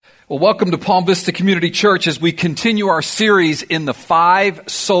Well, welcome to Palm Vista Community Church as we continue our series in the five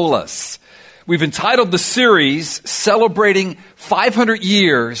solas. We've entitled the series Celebrating 500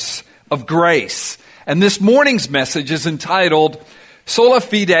 Years of Grace. And this morning's message is entitled Sola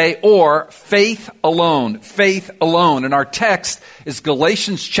Fide, or Faith Alone. Faith Alone. And our text is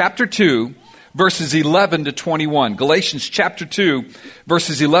Galatians chapter 2, verses 11 to 21. Galatians chapter 2,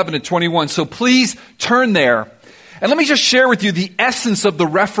 verses 11 to 21. So please turn there. And let me just share with you the essence of the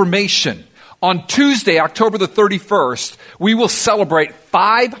Reformation. On Tuesday, October the 31st, we will celebrate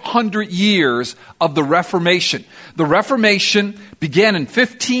 500 years of the Reformation. The Reformation began in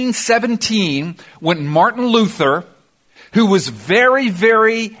 1517 when Martin Luther, who was very,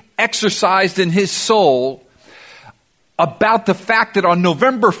 very exercised in his soul about the fact that on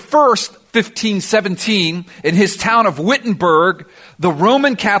November 1st, 1517, in his town of Wittenberg, the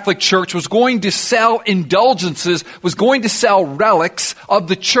Roman Catholic Church was going to sell indulgences, was going to sell relics of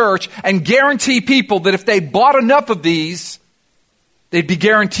the church, and guarantee people that if they bought enough of these, they'd be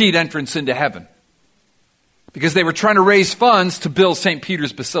guaranteed entrance into heaven. Because they were trying to raise funds to build St.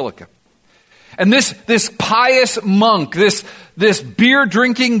 Peter's Basilica. And this pious monk, this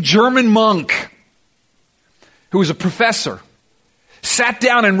beer-drinking German monk, who was a professor, sat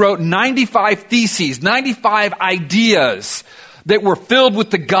down and wrote 95 theses, 95 ideas that were filled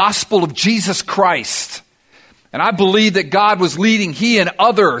with the gospel of Jesus Christ. And I believe that God was leading he and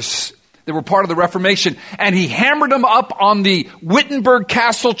others that were part of the Reformation, and he hammered them up on the Wittenberg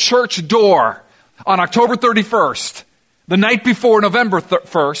Castle church door on October 31st, the night before November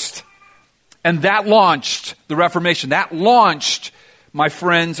 1st, and that launched the Reformation. That launched, my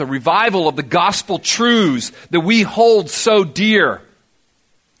friends, a revival of the gospel truths that we hold so dear.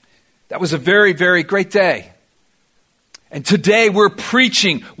 That was a very, very great day. And today we're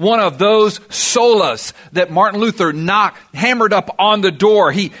preaching one of those solas that Martin Luther hammered up on the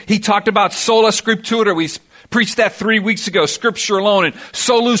door. He talked about sola scriptura. We preached that 3 weeks ago, Scripture alone. And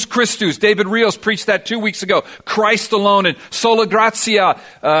solus Christus, David Rios preached that 2 weeks ago, Christ alone. And sola gratia,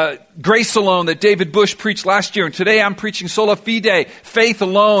 grace alone, that David Bush preached last year. And today I'm preaching sola fide, faith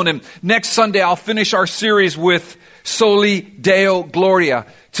alone. And next Sunday I'll finish our series with soli Deo gloria,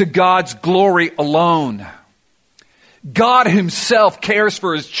 to God's glory alone. God himself cares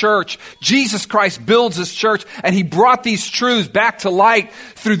for his church. Jesus Christ builds his church, and he brought these truths back to light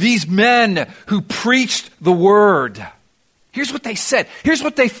through these men who preached the word. Here's what they said. Here's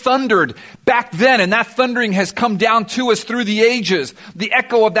what they thundered back then, and that thundering has come down to us through the ages. The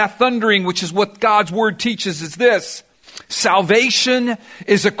echo of that thundering, which is what God's word teaches, is this: salvation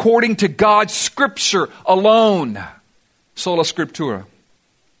is according to God's scripture alone. Sola scriptura.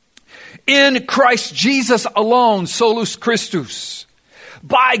 In Christ Jesus alone, solus Christus.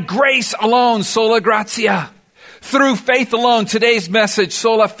 By grace alone, sola gratia. Through faith alone, today's message,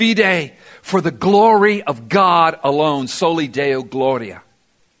 sola fide. For the glory of God alone, soli Deo gloria.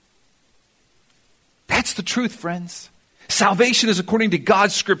 That's the truth, friends. Salvation is according to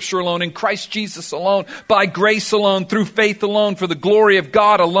God's scripture alone, in Christ Jesus alone, by grace alone, through faith alone, for the glory of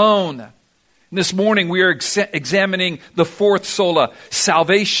God alone. And this morning we are examining the fourth sola.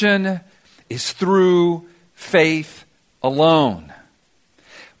 Salvation is through faith alone.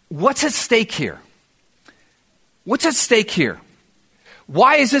 What's at stake here? What's at stake here?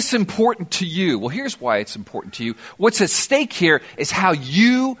 Why is this important to you? Well, here's why it's important to you. What's at stake here is how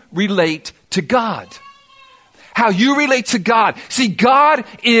you relate to God. How you relate to God. See, God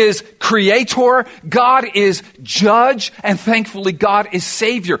is creator, God is judge, and thankfully God is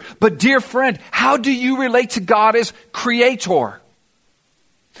savior. But dear friend, how do you relate to God as creator?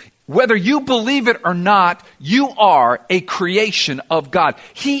 Whether you believe it or not, you are a creation of God.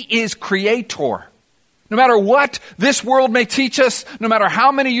 He is creator. No matter what this world may teach us, no matter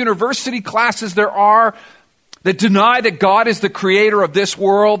how many university classes there are that deny that God is the creator of this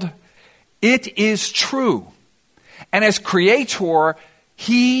world, it is true. And as creator,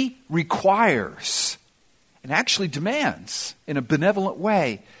 he requires and actually demands in a benevolent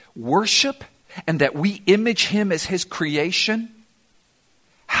way worship, and that we image him as his creation.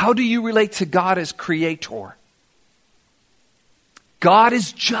 How do you relate to God as creator? God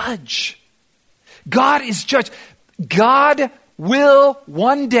is judge. God is judge. God will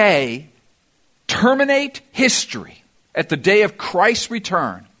one day terminate history at the day of Christ's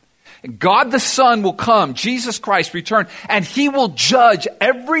return. God the Son will come, Jesus Christ return, and he will judge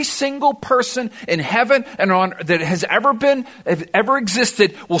every single person in heaven and on that has ever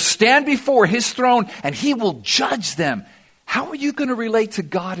existed, will stand before his throne, and he will judge them. How are you going to relate to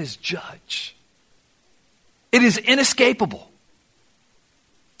God as judge? It is inescapable.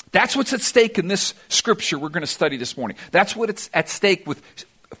 That's what's at stake in this scripture we're going to study this morning. That's what's at stake with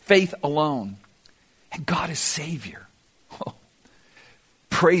faith alone. And God is Savior. Oh,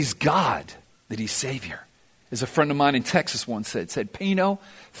 praise God that He's Savior. As a friend of mine in Texas once said, Pino,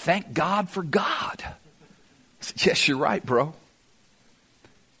 thank God for God. I said, yes, you're right, bro.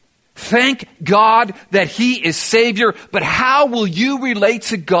 Thank God that He is Savior, but how will you relate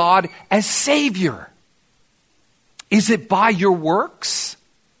to God as Savior? Is it by your works?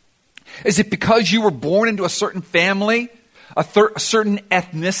 Is it because you were born into a certain family, a certain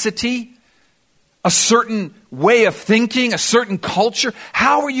ethnicity, a certain way of thinking, a certain culture?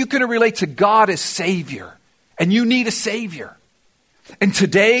 How are you going to relate to God as Savior? And you need a Savior. And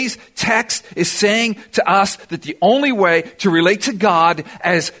today's text is saying to us that the only way to relate to God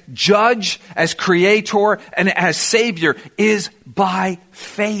as Judge, as Creator, and as Savior is by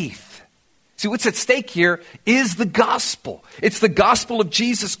faith. See, what's at stake here is the gospel. It's the gospel of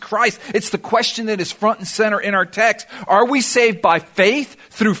Jesus Christ. It's the question that is front and center in our text. Are we saved by faith,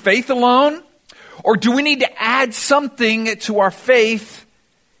 through faith alone? Or do we need to add something to our faith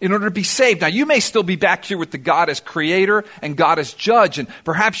in order to be saved? Now, you may still be back here with the God as Creator and God as Judge, and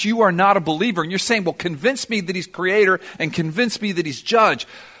perhaps you are not a believer, and you're saying, well, convince me that He's Creator and convince me that He's Judge.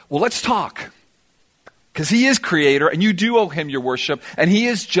 Well, let's talk. Because He is Creator, and you do owe Him your worship, and He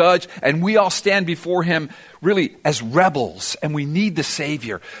is Judge, and we all stand before Him really as rebels, and we need the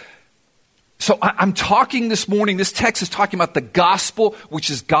Savior. So I'm talking this morning, this text is talking about the gospel, which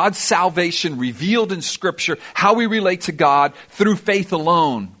is God's salvation revealed in Scripture, how we relate to God through faith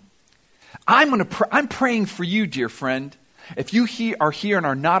alone. I'm praying for you, dear friend, if you are here and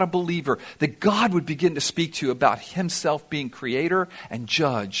are not a believer, that God would begin to speak to you about Himself being Creator and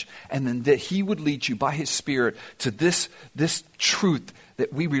Judge, and then that He would lead you by His Spirit to this truth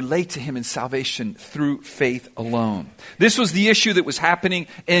that we relate to Him in salvation through faith alone. This was the issue that was happening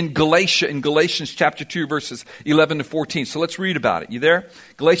in Galatians chapter 2, verses 11 to 14. So let's read about it. You there?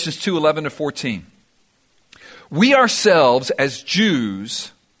 Galatians 2, 11 to 14. We ourselves as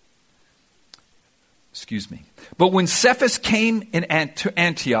Jews, but when Cephas came to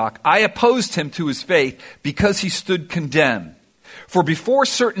Antioch, I opposed him to his faith because he stood condemned. For before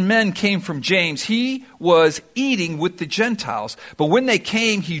certain men came from James, he was eating with the Gentiles. But when they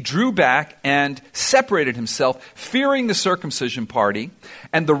came, he drew back and separated himself, fearing the circumcision party.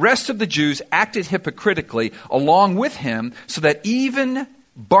 And the rest of the Jews acted hypocritically along with him, so that even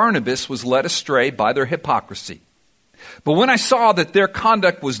Barnabas was led astray by their hypocrisy. But when I saw that their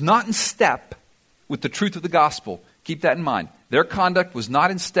conduct was not in step with the truth of the gospel, keep that in mind. Their conduct was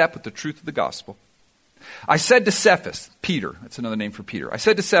not in step with the truth of the gospel. I said to Cephas, Peter, that's another name for Peter. I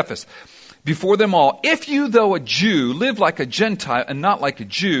said to Cephas, before them all, if you, though a Jew, live like a Gentile and not like a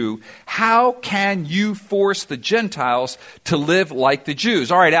Jew, how can you force the Gentiles to live like the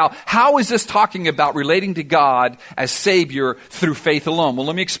Jews? All right, Al, how is this talking about relating to God as Savior through faith alone? Well,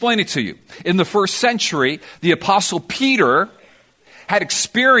 let me explain it to you. In the first century, the Apostle Peter had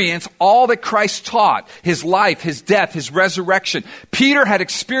experienced all that Christ taught, His life, His death, His resurrection. Peter had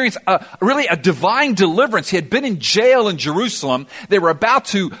experienced really a divine deliverance. He had been in jail in Jerusalem. They were about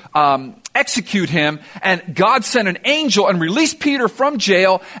to execute him, and God sent an angel and released Peter from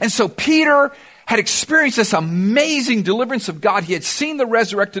jail. And so Peter had experienced this amazing deliverance of God. He had seen the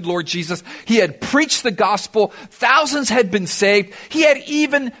resurrected Lord Jesus. He had preached the gospel. Thousands had been saved. He had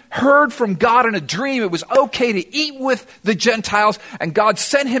even heard from God in a dream it was okay to eat with the Gentiles. And God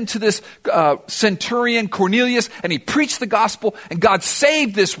sent him to this centurion, Cornelius, and he preached the gospel. And God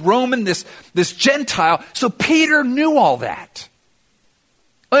saved this Roman, this Gentile. So Peter knew all that.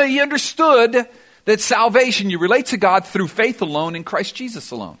 He understood that salvation, you relate to God through faith alone in Christ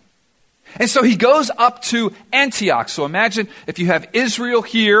Jesus alone. And so he goes up to Antioch. So imagine if you have Israel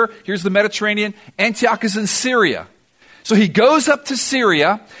here, here's the Mediterranean, Antioch is in Syria. So he goes up to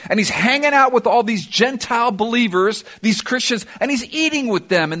Syria and he's hanging out with all these Gentile believers, these Christians, and he's eating with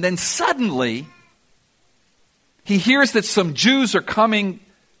them. And then suddenly he hears that some Jews are coming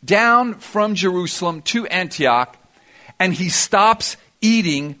down from Jerusalem to Antioch, and he stops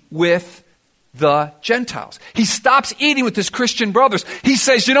eating with the Gentiles. He stops eating with his Christian brothers. He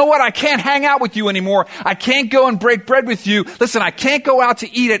says, you know what? I can't hang out with you anymore. I can't go and break bread with you. Listen, I can't go out to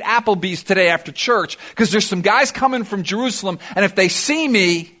eat at Applebee's today after church because there's some guys coming from Jerusalem, and if they see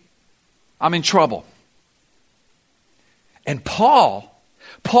me, I'm in trouble. And Paul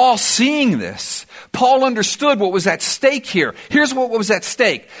seeing this, Paul understood what was at stake here. Here's what was at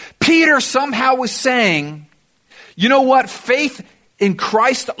stake. Peter somehow was saying, you know what? Faith in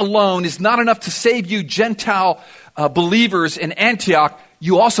Christ alone is not enough to save you Gentile believers in Antioch.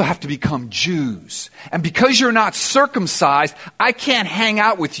 You also have to become Jews. And because you're not circumcised, I can't hang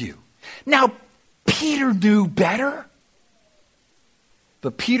out with you. Now, Peter knew better.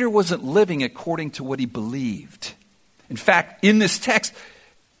 But Peter wasn't living according to what he believed. In fact, in this text,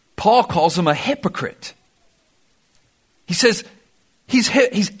 Paul calls him a hypocrite. He says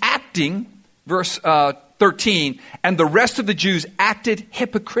he's acting, verse 13, and the rest of the Jews acted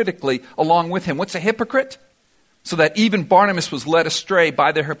hypocritically along with him. What's a hypocrite? So that even Barnabas was led astray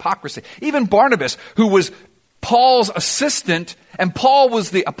by their hypocrisy. Even Barnabas, who was Paul's assistant, and Paul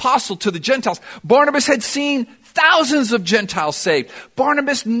was the apostle to the Gentiles. Barnabas had seen thousands of Gentiles saved.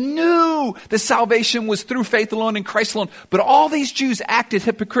 Barnabas knew that salvation was through faith alone in Christ alone. But all these Jews acted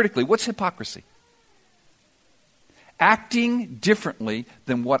hypocritically. What's hypocrisy? Acting differently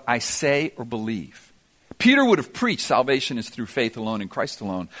than what I say or believe. Peter would have preached salvation is through faith alone in Christ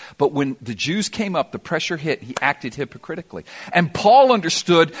alone. But when the Jews came up, the pressure hit, he acted hypocritically. And Paul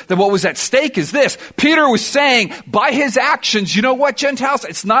understood that what was at stake is this. Peter was saying, by his actions, you know what, Gentiles?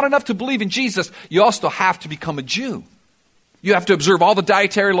 It's not enough to believe in Jesus. You also have to become a Jew. You have to observe all the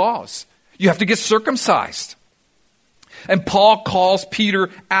dietary laws. You have to get circumcised. And Paul calls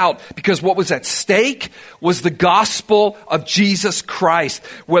Peter out because what was at stake was the gospel of Jesus Christ,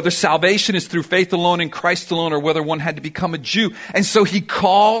 whether salvation is through faith alone in Christ alone or whether one had to become a Jew. And so he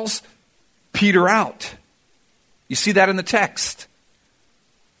calls Peter out. You see that in the text.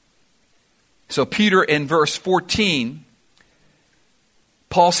 So Peter in verse 14,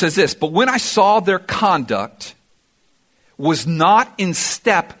 Paul says this, but when I saw their conduct was not in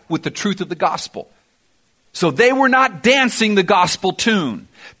step with the truth of the gospel. So they were not dancing the gospel tune.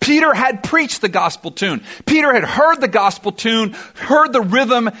 Peter had preached the gospel tune. Peter had heard the gospel tune, heard the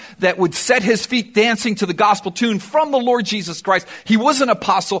rhythm that would set his feet dancing to the gospel tune from the Lord Jesus Christ. He was an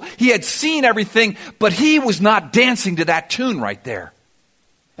apostle. He had seen everything, but he was not dancing to that tune right there.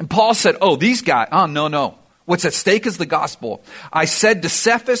 And Paul said, oh, these guys, no. What's at stake is the gospel. I said to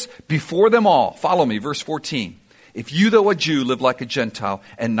Cephas before them all, follow me, verse 14. If you, though a Jew, live like a Gentile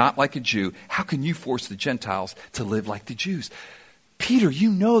and not like a Jew, how can you force the Gentiles to live like the Jews? Peter, you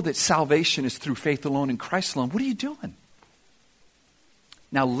know that salvation is through faith alone in Christ alone. What are you doing?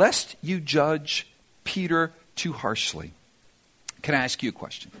 Now, lest you judge Peter too harshly, can I ask you a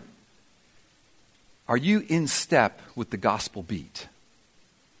question? Are you in step with the gospel beat?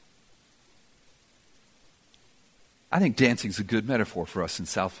 I think dancing's a good metaphor for us in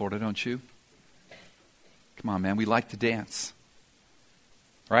South Florida, don't you? Come on, man, we like to dance,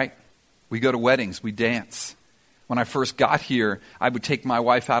 right? We go to weddings, we dance. When I first got here, I would take my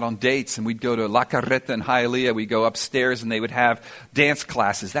wife out on dates, and we'd go to La Carreta in Hialeah. We'd go upstairs, and they would have dance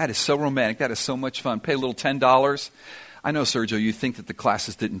classes. That is so romantic. That is so much fun. Pay a little $10. I know, Sergio, you think that the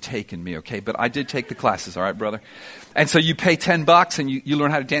classes didn't take in me, okay? But I did take the classes, all right, brother? And so you pay $10, and you learn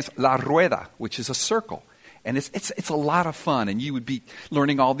how to dance La Rueda, which is a circle. And it's a lot of fun, and you would be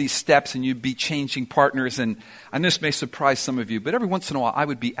learning all these steps, and you'd be changing partners, and this may surprise some of you, but every once in a while I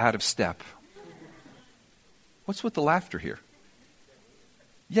would be out of step. What's with the laughter here?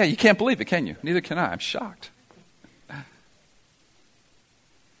 Yeah, you can't believe it, can you? Neither can I. I'm shocked.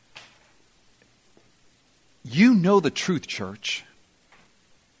 You know the truth, church,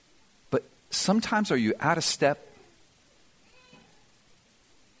 but sometimes are you out of step?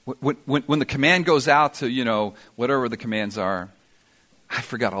 When the command goes out to, whatever the commands are, I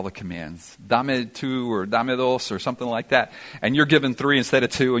forgot all the commands. Dame tu or dame dos or something like that. And you're given 3 instead of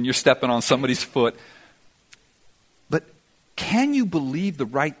 2 and you're stepping on somebody's foot. But can you believe the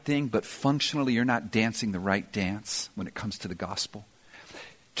right thing, but functionally you're not dancing the right dance when it comes to the gospel?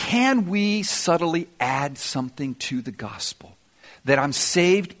 Can we subtly add something to the gospel? That I'm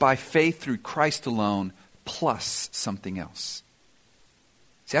saved by faith through Christ alone plus something else.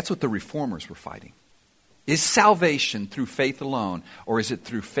 See, that's what the reformers were fighting. Is salvation through faith alone, or is it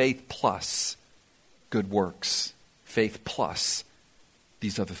through faith plus good works, faith plus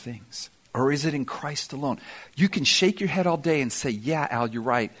these other things? Or is it in Christ alone? You can shake your head all day and say, yeah, Al, you're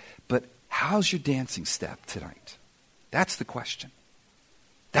right, but how's your dancing step tonight? That's the question.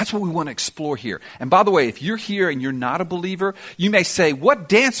 That's what we want to explore here. And by the way, if you're here and you're not a believer, you may say, what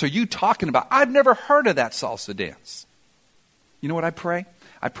dance are you talking about? I've never heard of that salsa dance. You know what I pray?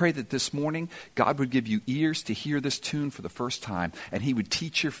 I pray that this morning, God would give you ears to hear this tune for the first time, and He would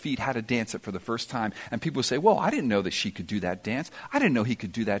teach your feet how to dance it for the first time. And people would say, well, I didn't know that she could do that dance. I didn't know he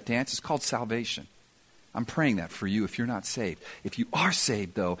could do that dance. It's called salvation. I'm praying that for you if you're not saved. If you are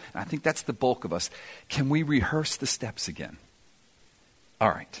saved, though, and I think that's the bulk of us, can we rehearse the steps again? All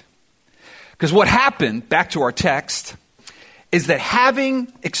right. Because what happened, back to our text, is that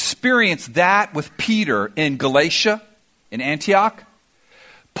having experienced that with Peter in Galatia, in Antioch,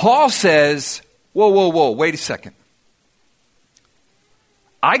 Paul says, whoa, wait a second.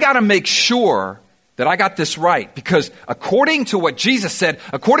 I got to make sure that I got this right, because according to what Jesus said,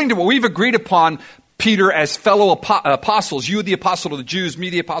 according to what we've agreed upon, Peter, as fellow apostles, you the apostle to the Jews,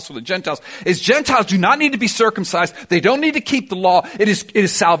 me the apostle to the Gentiles, is Gentiles do not need to be circumcised. They don't need to keep the law. It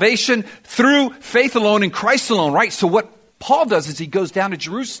is salvation through faith alone in Christ alone, right? So what Paul does is he goes down to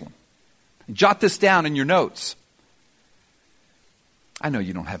Jerusalem. Jot this down in your notes. I know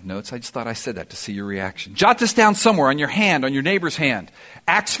you don't have notes. I just thought I said that to see your reaction. Jot this down somewhere on your hand, on your neighbor's hand.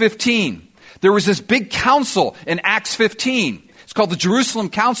 Acts 15. There was this big council in Acts 15. It's called the Jerusalem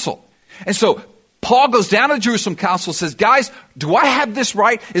Council. And so Paul goes down to the Jerusalem Council and says, guys, do I have this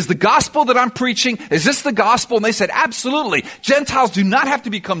right? Is the gospel that I'm preaching, is this the gospel? And they said, absolutely. Gentiles do not have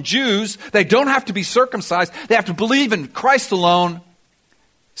to become Jews. They don't have to be circumcised. They have to believe in Christ alone.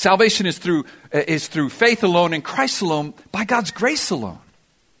 Salvation is through faith alone in Christ alone, by God's grace alone.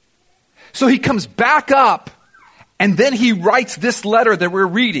 So he comes back up, and then he writes this letter that we're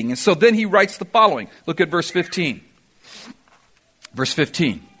reading. And so then he writes the following. Look at verse 15. Verse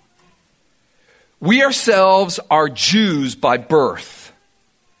 15. We ourselves are Jews by birth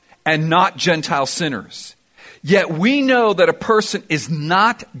and not Gentile sinners. Yet we know that a person is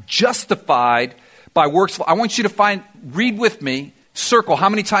not justified by works. I want you to read with me, circle how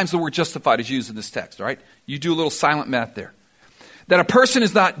many times the word justified is used in this text, all right? You do a little silent math there. That a person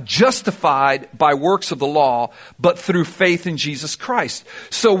is not justified by works of the law, but through faith in Jesus Christ.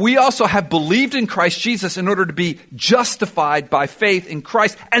 So we also have believed in Christ Jesus in order to be justified by faith in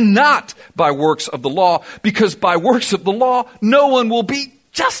Christ and not by works of the law, because by works of the law, no one will be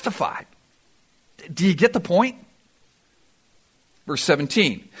justified. Do you get the point? Verse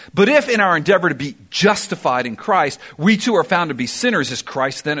 17. But if in our endeavor to be justified in Christ, we too are found to be sinners, is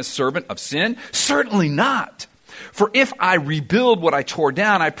Christ then a servant of sin? Certainly not. For if I rebuild what I tore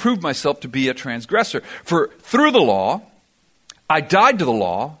down, I prove myself to be a transgressor. For through the law, I died to the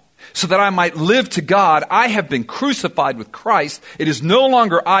law, so that I might live to God. I have been crucified with Christ. It is no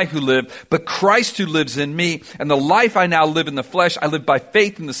longer I who live, but Christ who lives in me. And the life I now live in the flesh, I live by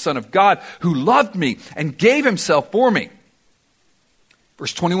faith in the Son of God, who loved me and gave himself for me.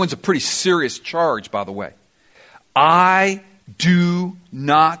 Verse 21 is a pretty serious charge, by the way. I do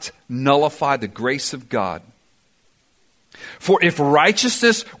not nullify the grace of God. For if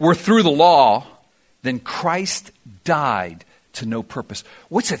righteousness were through the law, then Christ died to no purpose.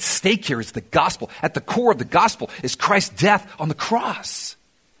 What's at stake here is the gospel. At the core of the gospel is Christ's death on the cross.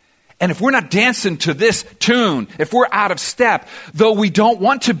 And if we're not dancing to this tune, if we're out of step, though we don't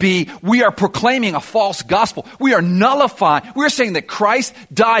want to be, we are proclaiming a false gospel. We are nullifying. We're saying that Christ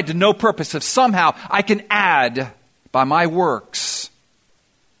died to no purpose. If somehow I can add by my works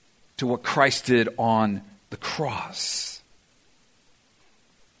to what Christ did on the cross.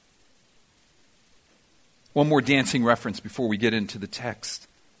 One more dancing reference before we get into the text.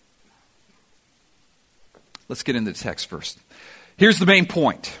 Let's get into the text first. Here's the main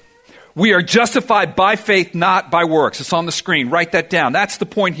point. We are justified by faith, not by works. It's on the screen. Write that down. That's the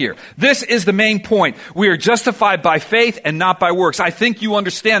point here. This is the main point. We are justified by faith and not by works. I think you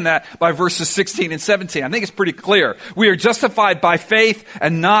understand that by verses 16 and 17. I think it's pretty clear. We are justified by faith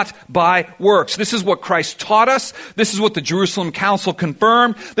and not by works. This is what Christ taught us. This is what the Jerusalem Council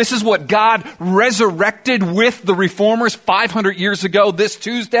confirmed. This is what God resurrected with the reformers 500 years ago this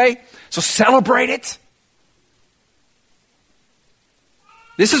Tuesday. So celebrate it.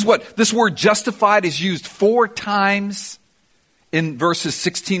 This word justified is used 4 times in verses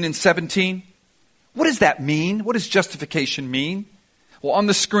 16 and 17. What does that mean? What does justification mean? Well, on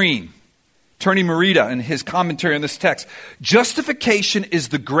the screen, Tony Merida in his commentary on this text, justification is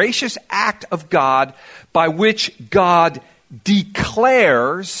the gracious act of God by which God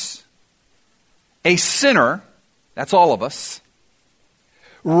declares a sinner, that's all of us,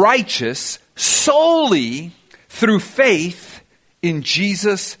 righteous solely through faith in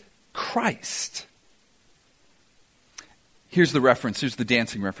Jesus Christ. Here's the reference. Here's the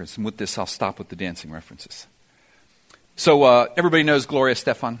dancing reference. And with this, I'll stop with the dancing references. So everybody knows Gloria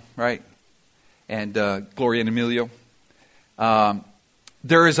Estefan, right? And Gloria and Emilio.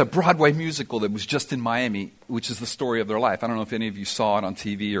 There is a Broadway musical that was just in Miami, which is the story of their life. I don't know if any of you saw it on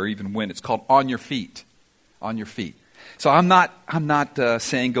TV or even when. It's called On Your Feet. On Your Feet. So I'm not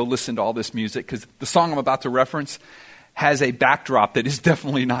saying go listen to all this music, because the song I'm about to reference has a backdrop that is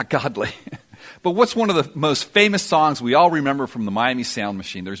definitely not godly. But what's one of the most famous songs we all remember from the Miami Sound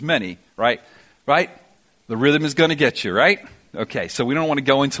Machine? There's many, right? Right? The rhythm is going to get you, right? Okay, so we don't want to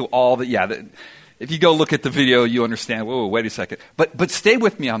go into all the, if you go look at the video, you understand, whoa, wait a second. But stay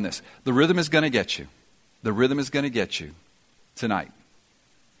with me on this. The rhythm is going to get you. The rhythm is going to get you tonight.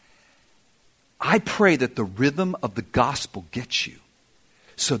 I pray that the rhythm of the gospel gets you,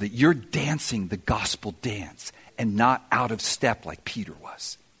 so that you're dancing the gospel dance and not out of step like Peter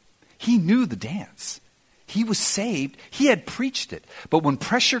was. He knew the dance. He was saved. He had preached it. But when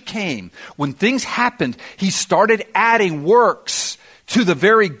pressure came, when things happened, he started adding works to the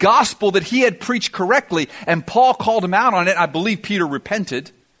very gospel that he had preached correctly. And Paul called him out on it. I believe Peter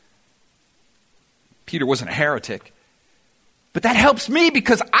repented. Peter wasn't a heretic. But that helps me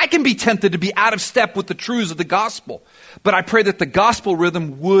because I can be tempted to be out of step with the truths of the gospel. But I pray that the gospel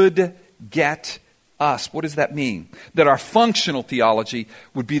rhythm would get us. What does that mean? That our functional theology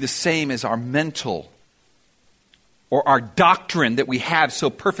would be the same as our mental or our doctrine that we have so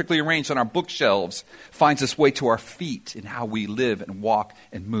perfectly arranged on our bookshelves finds its way to our feet in how we live and walk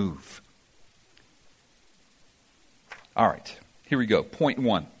and move. All right, here we go. Point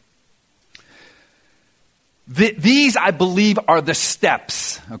 1. These, I believe, are the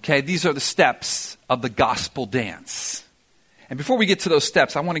steps, okay? These are the steps of the gospel dance. And before we get to those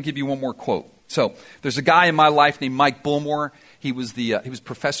steps, I want to give you one more quote. So, there's a guy in my life named Mike Bullmore. He was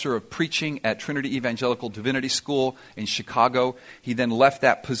professor of preaching at Trinity Evangelical Divinity School in Chicago. He then left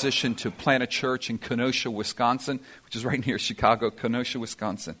that position to plant a church in Kenosha, Wisconsin, which is right near Chicago, Kenosha,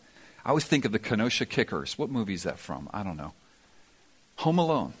 Wisconsin. I always think of the Kenosha Kickers. What movie is that from? I don't know. Home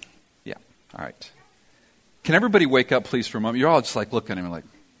Alone. Yeah, all right. Can everybody wake up, please, for a moment? You're all just like looking at me like,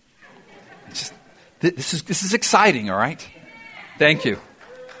 this is exciting, all right? Thank you.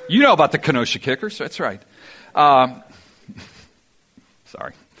 You know about the Kenosha Kickers. That's right.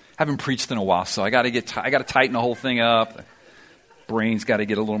 Sorry. Haven't preached in a while, so I got to tighten the whole thing up. The brain's got to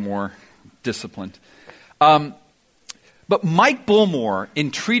get a little more disciplined. But Mike Bullmore,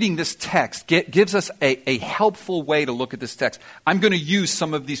 in treating this text, gives us a helpful way to look at this text. I'm going to use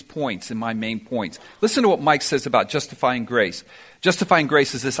some of these points in my main points. Listen to what Mike says about justifying grace. Justifying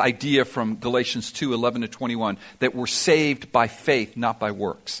grace is this idea from Galatians 2:11-21 that we're saved by faith, not by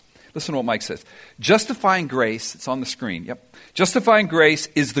works. Listen to what Mike says. Justifying grace, it's on the screen, yep. Justifying grace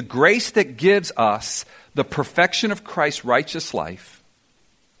is the grace that gives us the perfection of Christ's righteous life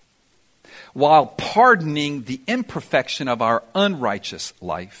while pardoning the imperfection of our unrighteous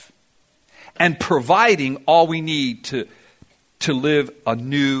life and providing all we need to live a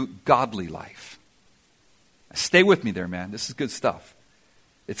new godly life. Stay with me there, man. This is good stuff.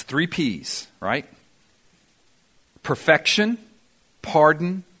 It's 3 P's, right? Perfection,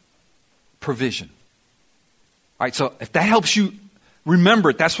 pardon, provision. All right, so if that helps you remember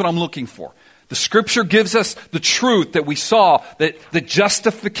it, that's what I'm looking for. The scripture gives us the truth that we saw, that the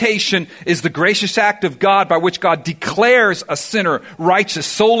justification is the gracious act of God by which God declares a sinner righteous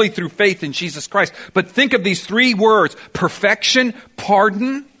solely through faith in Jesus Christ. But think of these 3 words, perfection,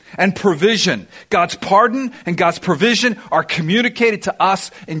 pardon, and provision. God's pardon and God's provision are communicated to us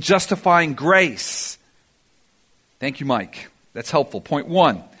in justifying grace. Thank you, Mike. That's helpful. Point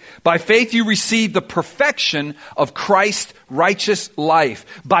 1. By faith you receive the perfection of Christ's righteous life.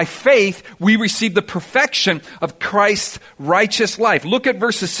 By faith we receive the perfection of Christ's righteous life. Look at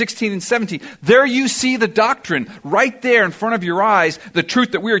verses 16 and 17. There you see the doctrine right there in front of your eyes, the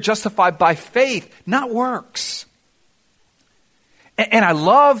truth that we are justified by faith, not works. And I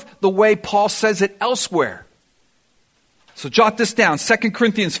love the way Paul says it elsewhere. So jot this down, 2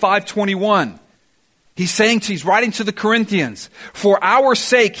 Corinthians 5:21. He's writing to the Corinthians, for our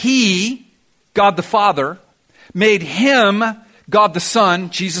sake he, God the Father, made him, God the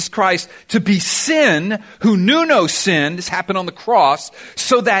Son, Jesus Christ, to be sin who knew no sin. This happened on the cross,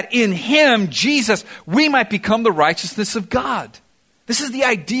 so that in him, Jesus, we might become the righteousness of God. This is the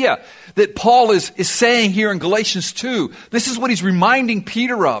idea that Paul is saying here in Galatians 2. This is what he's reminding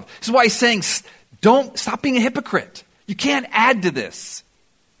Peter of. This is why he's saying, stop being a hypocrite. You can't add to this.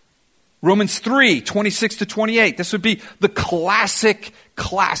 Romans 3:26-28. This would be the classic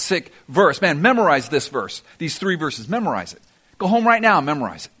verse. Man, memorize this verse. These 3 verses. Memorize it. Go home right now and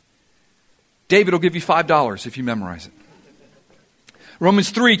memorize it. David will give you $5 if you memorize it.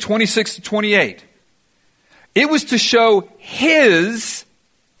 Romans 3:26-28. It was to show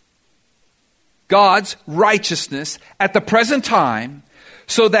God's righteousness at the present time,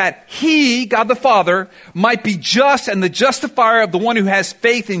 so that he, God the Father, might be just and the justifier of the one who has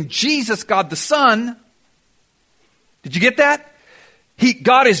faith in Jesus, God the Son. Did you get that?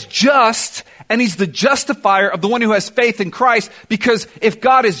 God is just, and he's the justifier of the one who has faith in Christ, because if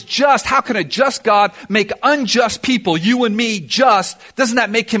God is just, how can a just God make unjust people, you and me, just? Doesn't that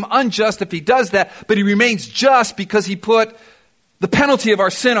make him unjust if he does that? But he remains just because he put the penalty of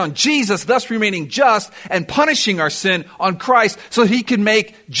our sin on Jesus, thus remaining just and punishing our sin on Christ, so he can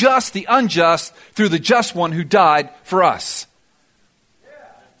make just the unjust through the just one who died for us.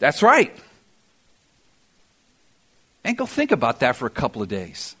 That's right. And go think about that for a couple of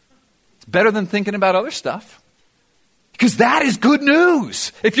days. It's better than thinking about other stuff. Because that is good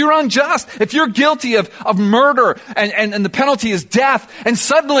news. If you're unjust, if you're guilty of murder and the penalty is death, and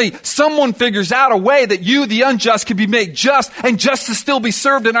suddenly someone figures out a way that you, the unjust, can be made just and justice still be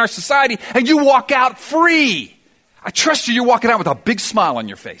served in our society, and you walk out free. I trust you're walking out with a big smile on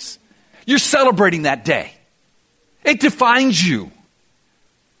your face. You're celebrating that day. It defines you.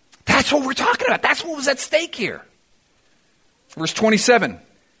 That's what we're talking about. That's what was at stake here. Verse 27.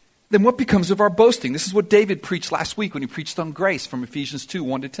 Then what becomes of our boasting? This is what David preached last week when he preached on grace from Ephesians 2,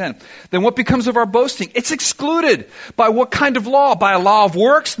 1-10. Then what becomes of our boasting? It's excluded. By what kind of law? By a law of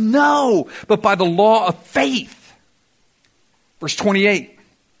works? No, but by the law of faith. Verse 28.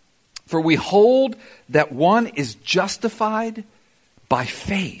 For we hold that one is justified by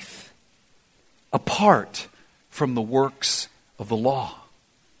faith, apart from the works of the law.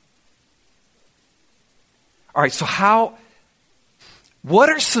 All right, so what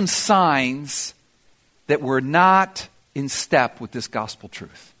are some signs that we're not in step with this gospel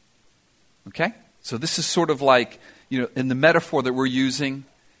truth? Okay? So this is sort of like, in the metaphor that we're using,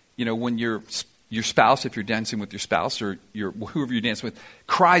 when your spouse, if you're dancing with your spouse or whoever you're dancing with,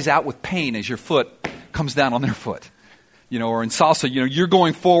 cries out with pain as your foot comes down on their foot. Or in salsa, you're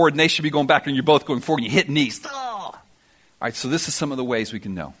going forward and they should be going back and you're both going forward and you hit knees. Oh! All right, so this is some of the ways we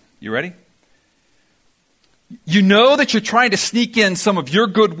can know. You ready? You know that you're trying to sneak in some of your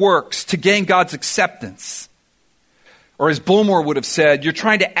good works to gain God's acceptance. Or as Bullmore would have said, you're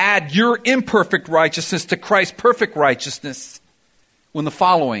trying to add your imperfect righteousness to Christ's perfect righteousness, when the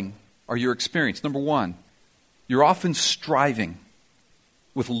following are your experience. Number one, you're often striving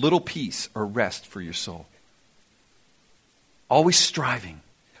with little peace or rest for your soul. Always striving,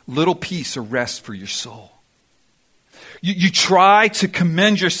 little peace or rest for your soul. You try to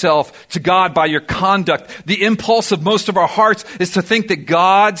commend yourself to God by your conduct. The impulse of most of our hearts is to think that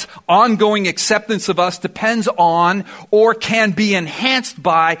God's ongoing acceptance of us depends on or can be enhanced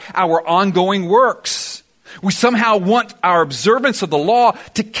by our ongoing works. We somehow want our observance of the law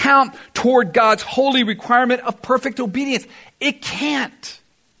to count toward God's holy requirement of perfect obedience. It can't.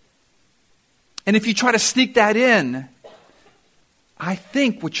 And if you try to sneak that in, I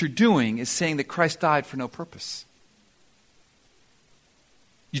think what you're doing is saying that Christ died for no purpose.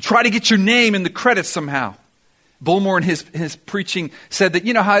 You try to get your name in the credits somehow. Bullmore in his preaching said that,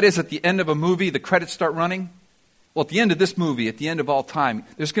 you know how it is at the end of a movie, the credits start running? Well, at the end of this movie, at the end of all time,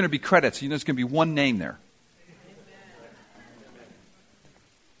 there's going to be credits. There's going to be one name there.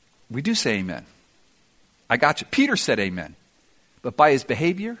 We do say amen. I got you. Peter said amen. But by his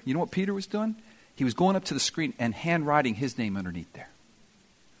behavior, you know what Peter was doing? He was going up to the screen and handwriting his name underneath there.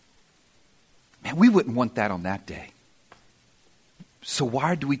 Man, we wouldn't want that on that day. So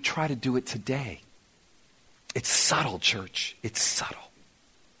why do we try to do it today? It's subtle, church. It's subtle.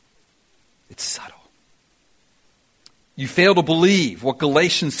 It's subtle. You fail to believe what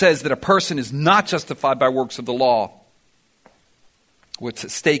Galatians says, that a person is not justified by works of the law. What's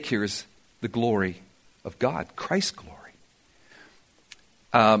at stake here is the glory of God, Christ's glory.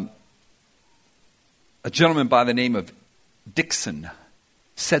 A gentleman by the name of Dixon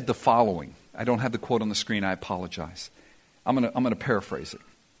said the following. I don't have the quote on the screen. I apologize. I'm going to paraphrase it.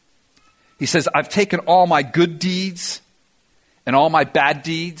 He says, I've taken all my good deeds and all my bad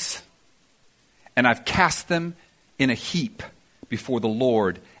deeds, and I've cast them in a heap before the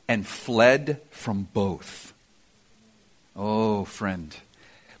Lord and fled from both. Oh, friend.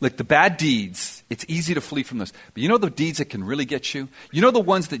 Look, the bad deeds, it's easy to flee from those. But you know the deeds that can really get you? You know the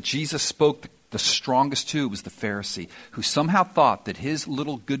ones that Jesus spoke the strongest to was the Pharisee, who somehow thought that his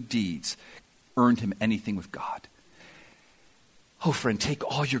little good deeds earned him anything with God. Oh, friend, take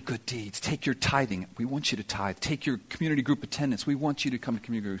all your good deeds. Take your tithing. We want you to tithe. Take your community group attendance. We want you to come to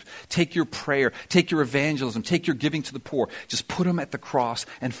community groups. Take your prayer. Take your evangelism. Take your giving to the poor. Just put them at the cross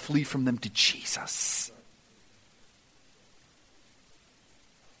and flee from them to Jesus.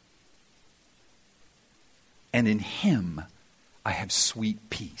 And in him, I have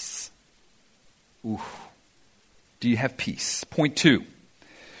sweet peace. Ooh. Do you have peace? Point 2.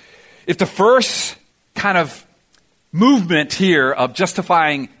 If the first kind of movement here of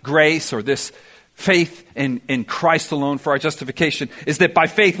justifying grace, or this faith in Christ alone for our justification, is that by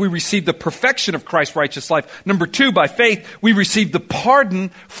faith we receive the perfection of Christ's righteous life. Number 2, by faith we receive the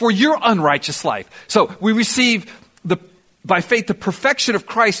pardon for your unrighteous life. So we receive by faith the perfection of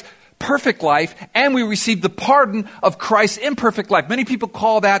Christ's perfect life, and we receive the pardon of Christ's imperfect life. Many people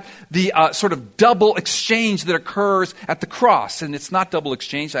call that the sort of double exchange that occurs at the cross, and it's not double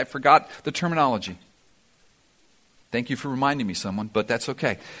exchange. I forgot the terminology. Thank you for reminding me, someone, but that's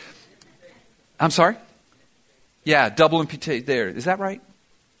okay. I'm sorry? Yeah, double imputation. There. Is that right?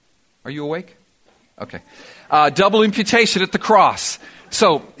 Are you awake? Okay. Double imputation at the cross.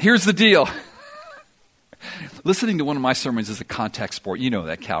 So here's the deal. Listening to one of my sermons is a contact sport. You know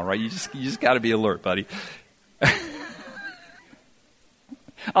that, Cal, right? You just got to be alert, buddy.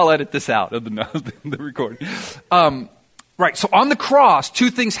 I'll edit this out of the recording. Right, so on the cross, two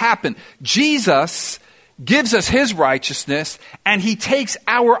things happen. Jesus gives us his righteousness, and he takes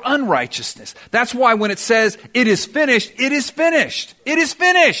our unrighteousness. That's why when it says, it is finished, it is finished. It is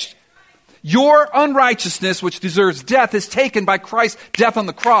finished. Your unrighteousness, which deserves death, is taken by Christ's death on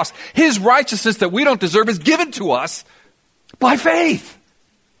the cross. His righteousness that we don't deserve is given to us by faith.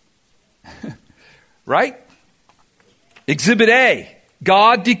 Right? Exhibit A.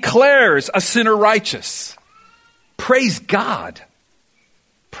 God declares a sinner righteous. Praise God.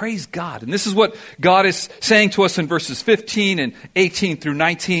 Praise God. And this is what God is saying to us in verses 15 and 18 through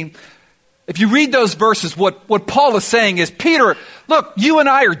 19. If you read those verses, what Paul is saying is, Peter, look, you and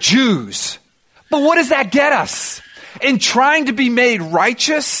I are Jews. But what does that get us? In trying to be made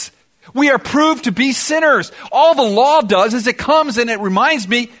righteous, we are proved to be sinners. All the law does is it comes and it reminds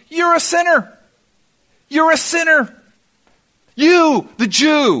me, you're a sinner. You're a sinner. You, the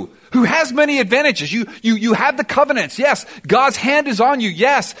Jew, who has many advantages. You have the covenants. Yes. God's hand is on you.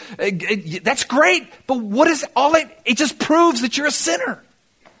 Yes. That's great. But what is all it? It just proves that you're a sinner.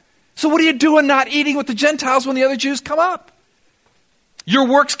 So what are you doing not eating with the Gentiles when the other Jews come up? Your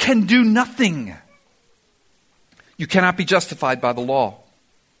works can do nothing. You cannot be justified by the law.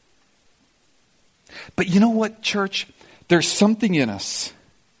 But you know what, church? There's something in us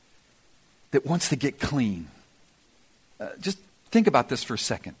that wants to get clean. Just think about this for a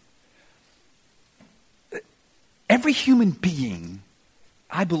second. Every human being,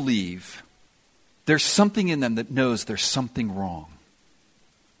 I believe, there's something in them that knows there's something wrong.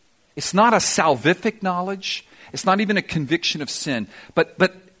 It's not a salvific knowledge. It's not even a conviction of sin. But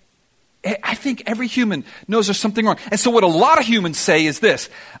I think every human knows there's something wrong. And so what a lot of humans say is this: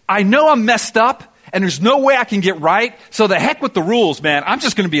 I know I'm messed up and there's no way I can get right, so the heck with the rules, man. I'm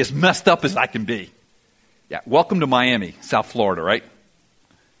just going to be as messed up as I can be. Yeah, welcome to Miami, South Florida, right?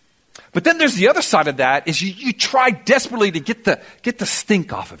 But then there's the other side of that is you try desperately to get the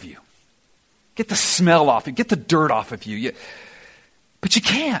stink off of you. Get the smell off you. Get the dirt off of you. But you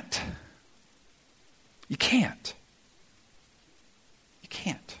can't. You can't. You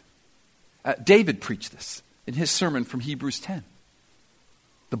can't. David preached this in his sermon from Hebrews 10.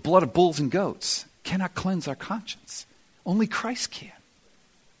 The blood of bulls and goats cannot cleanse our conscience. Only Christ can.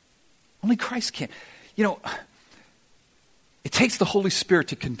 Only Christ can. You know, it takes the Holy Spirit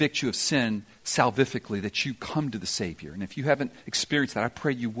to convict you of sin salvifically, that you come to the Savior. And if you haven't experienced that, I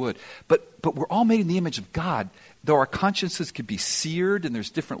pray you would. But we're all made in the image of God. Though our consciences could be seared and there's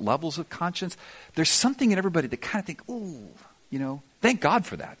different levels of conscience, there's something in everybody that kind of think, ooh, you know, thank God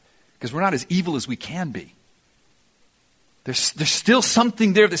for that. Because we're not as evil as we can be. There's still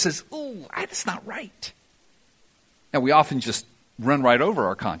something there that says, ooh, that's not right. Now, we often just run right over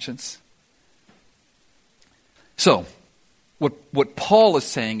our conscience. So, what Paul is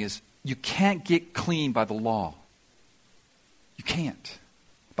saying is, you can't get clean by the law. You can't.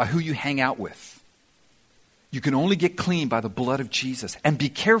 By who you hang out with. You can only get clean by the blood of Jesus. And be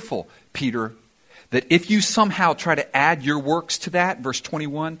careful, Peter, that if you somehow try to add your works to that, verse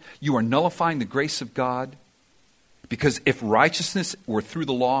 21, you are nullifying the grace of God. Because if righteousness were through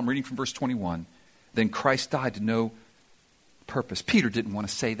the law, I'm reading from verse 21, then Christ died to no purpose. Peter didn't want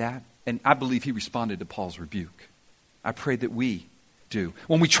to say that. And I believe he responded to Paul's rebuke. I pray that we do.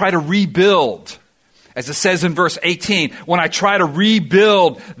 When we try to rebuild, as it says in verse 18, when I try to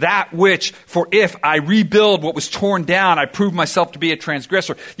rebuild that which, for if I rebuild what was torn down, I prove myself to be a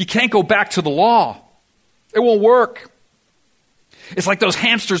transgressor. You can't go back to the law. It won't work. It's like those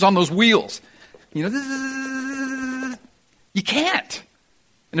hamsters on those wheels. You know, you can't.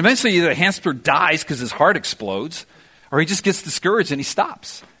 And eventually either the hamster dies because his heart explodes, or he just gets discouraged and he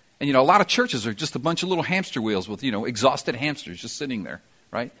stops. And, you know, a lot of churches are just a bunch of little hamster wheels with, you know, exhausted hamsters just sitting there,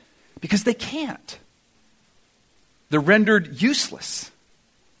 right? Because they can't. They're rendered useless.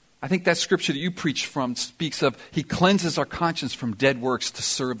 I think that scripture that you preach from speaks of, he cleanses our conscience from dead works to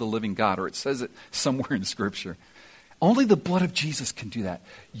serve the living God, or it says it somewhere in scripture. Only the blood of Jesus can do that.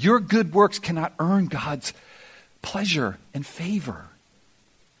 Your good works cannot earn God's pleasure and favor.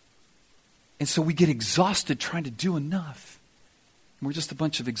 And so we get exhausted trying to do enough. We're just a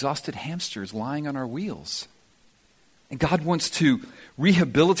bunch of exhausted hamsters lying on our wheels. And God wants to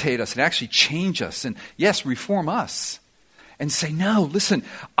rehabilitate us and actually change us and, yes, reform us. and say, no, listen,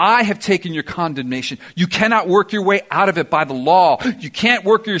 I have taken your condemnation. You cannot work your way out of it by the law. You can't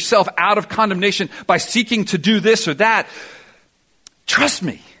work yourself out of condemnation by seeking to do this or that. Trust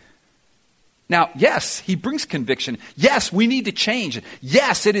me. Now, yes, he brings conviction. Yes, we need to change.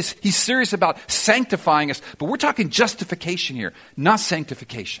 Yes, he's serious about sanctifying us, but we're talking justification here, not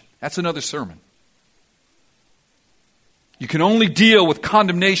sanctification. That's another sermon. You can only deal with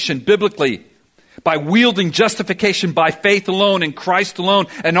condemnation biblically by wielding justification by faith alone in Christ alone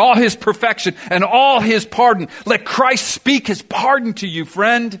and all his perfection and all his pardon. Let Christ speak his pardon to you,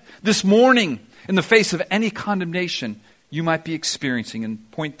 friend, this morning in the face of any condemnation you might be experiencing. And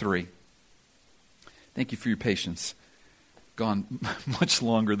point 3. Thank you for your patience. Gone much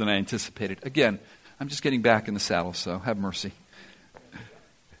longer than I anticipated. Again, I'm just getting back in the saddle, so have mercy.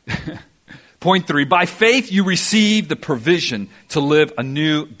 Point 3, by faith you receive the provision to live a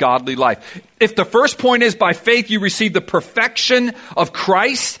new godly life. If the first point is by faith you receive the perfection of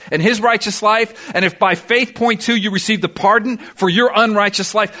Christ and his righteous life, and if by faith, point 2, you receive the pardon for your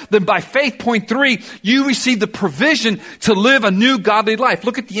unrighteous life, then by faith, point 3, you receive the provision to live a new godly life.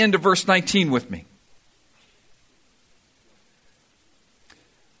 Look at the end of verse 19 with me.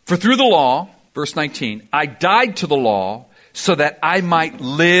 For through the law, verse 19, I died to the law so that I might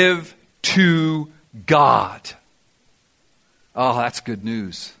live to God. Oh, that's good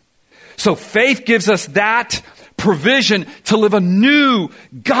news. So faith gives us that provision to live a new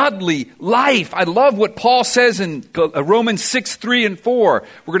godly life. I love what Paul says in Romans 6, 3 and 4.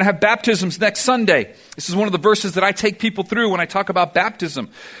 We're going to have baptisms next Sunday. This is one of the verses that I take people through when I talk about baptism.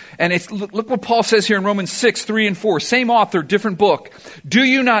 And look what Paul says here in Romans 6, 3 and 4. Same author, different book. Do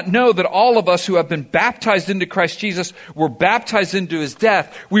you not know that all of us who have been baptized into Christ Jesus were baptized into his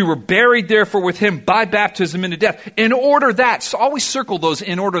death? We were buried therefore with him by baptism into death. In order that, so always circle those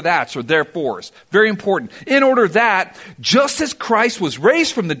in order that's or therefores. Very important. In order that, just as Christ was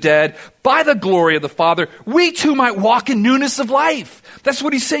raised from the dead by the glory of the Father, we too might walk in newness of life. That's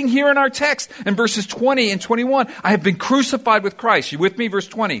what he's saying here in our text in verses 20 and 21. I have been crucified with Christ. You with me? Verse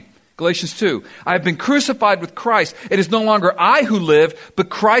 20. Galatians 2. I have been crucified with Christ. It is no longer I who live, but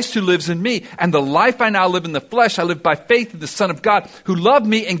Christ who lives in me. And the life I now live in the flesh, I live by faith in the Son of God who loved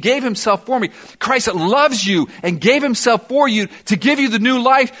me and gave himself for me. Christ loves you and gave himself for you to give you the new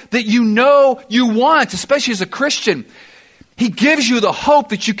life that you know you want, especially as a Christian. He gives you the hope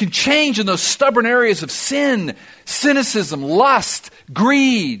that you can change in those stubborn areas of sin, cynicism, lust,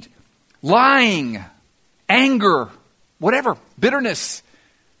 greed, lying, anger, whatever, bitterness.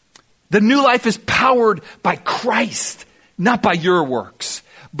 The new life is powered by Christ, not by your works.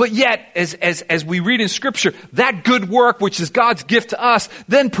 But yet, as we read in Scripture, that good work, which is God's gift to us,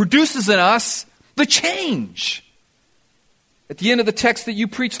 then produces in us the change. At the end of the text that you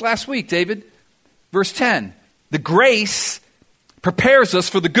preached last week, David, verse 10, the grace prepares us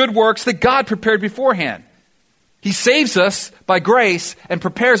for the good works that God prepared beforehand. He saves us by grace and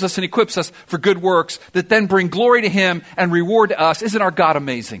prepares us and equips us for good works that then bring glory to him and reward to us. Isn't our God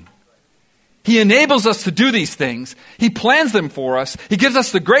amazing? He enables us to do these things. He plans them for us. He gives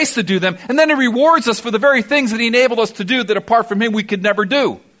us the grace to do them. And then he rewards us for the very things that he enabled us to do that apart from him we could never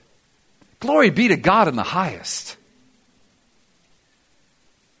do. Glory be to God in the highest.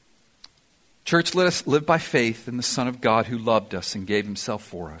 Church, let us live by faith in the Son of God who loved us and gave himself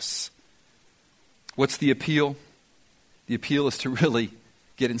for us. What's the appeal? The appeal is to really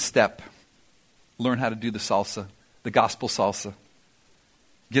get in step. Learn how to do the salsa, the gospel salsa.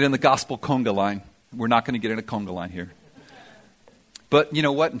 Get in the gospel conga line. We're not going to get in a conga line here. But you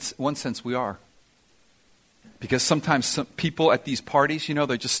know what? In one sense, we are. Because sometimes some people at these parties,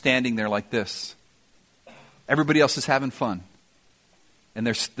 they're just standing there like this. Everybody else is having fun. And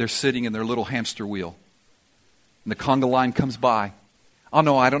they're sitting in their little hamster wheel. And the conga line comes by. Oh,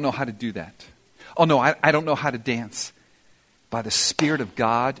 no, I don't know how to do that. Oh, no, I don't know how to dance. By the Spirit of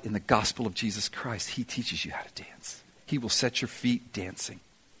God in the gospel of Jesus Christ, he teaches you how to dance. He will set your feet dancing.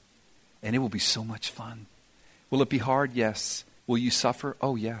 And it will be so much fun. Will it be hard? Yes. Will you suffer?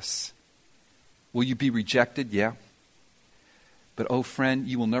 Oh, yes. Will you be rejected? Yeah. But oh, friend,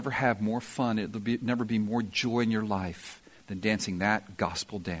 you will never have more fun. It will never be more joy in your life than dancing that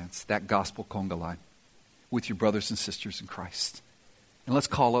gospel dance, that gospel conga line with your brothers and sisters in Christ. And let's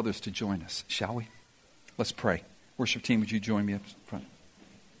call others to join us, shall we? Let's pray. Worship team, would you join me up front?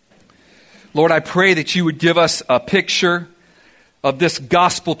 Lord, I pray that you would give us a picture of this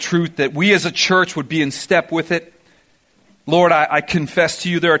gospel truth, that we as a church would be in step with it. Lord, I confess to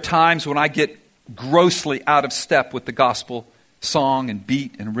you there are times when I get grossly out of step with the gospel song and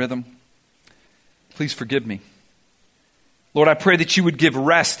beat and rhythm. Please forgive me. Lord, I pray that you would give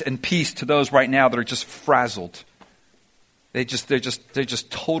rest and peace to those right now that are just frazzled. They're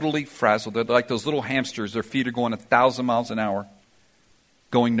just totally frazzled. They're like those little hamsters. Their feet are going 1,000 miles an hour,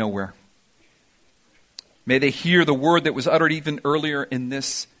 going nowhere. May they hear the word that was uttered even earlier in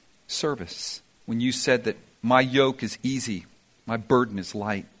this service when you said that my yoke is easy, my burden is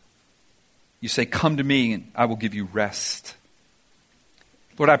light. You say, come to me and I will give you rest.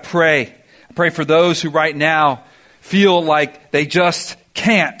 Lord, I pray for those who right now feel like they just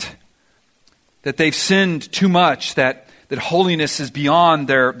can't, that they've sinned too much, that holiness is beyond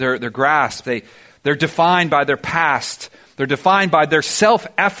their grasp. They're defined by their past. They're defined by their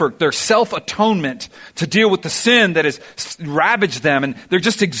self-effort, their self-atonement to deal with the sin that has ravaged them, and they're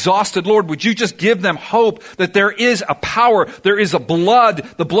just exhausted. Lord, would you just give them hope that there is a power, there is a blood,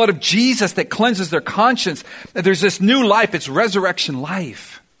 the blood of Jesus that cleanses their conscience, that there's this new life, it's resurrection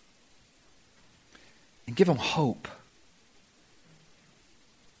life. And give them hope.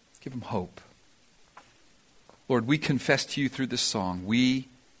 Give them hope. Lord, we confess to you through this song, we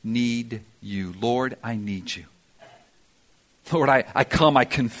need you. Lord, I need you. Lord, I come, I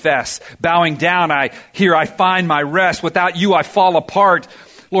confess. Bowing down, I find my rest. Without you, I fall apart.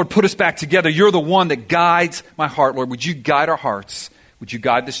 Lord, put us back together. You're the one that guides my heart. Lord, would you guide our hearts? Would you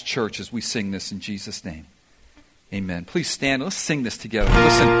guide this church as we sing this in Jesus' name? Amen. Please stand. Let's sing this together.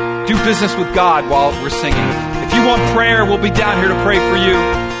 Listen, do business with God while we're singing. If you want prayer, we'll be down here to pray for you.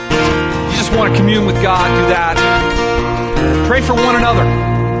 If you just want to commune with God, do that. Pray for one another.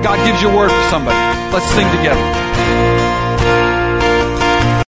 God gives you a word for somebody. Let's sing together.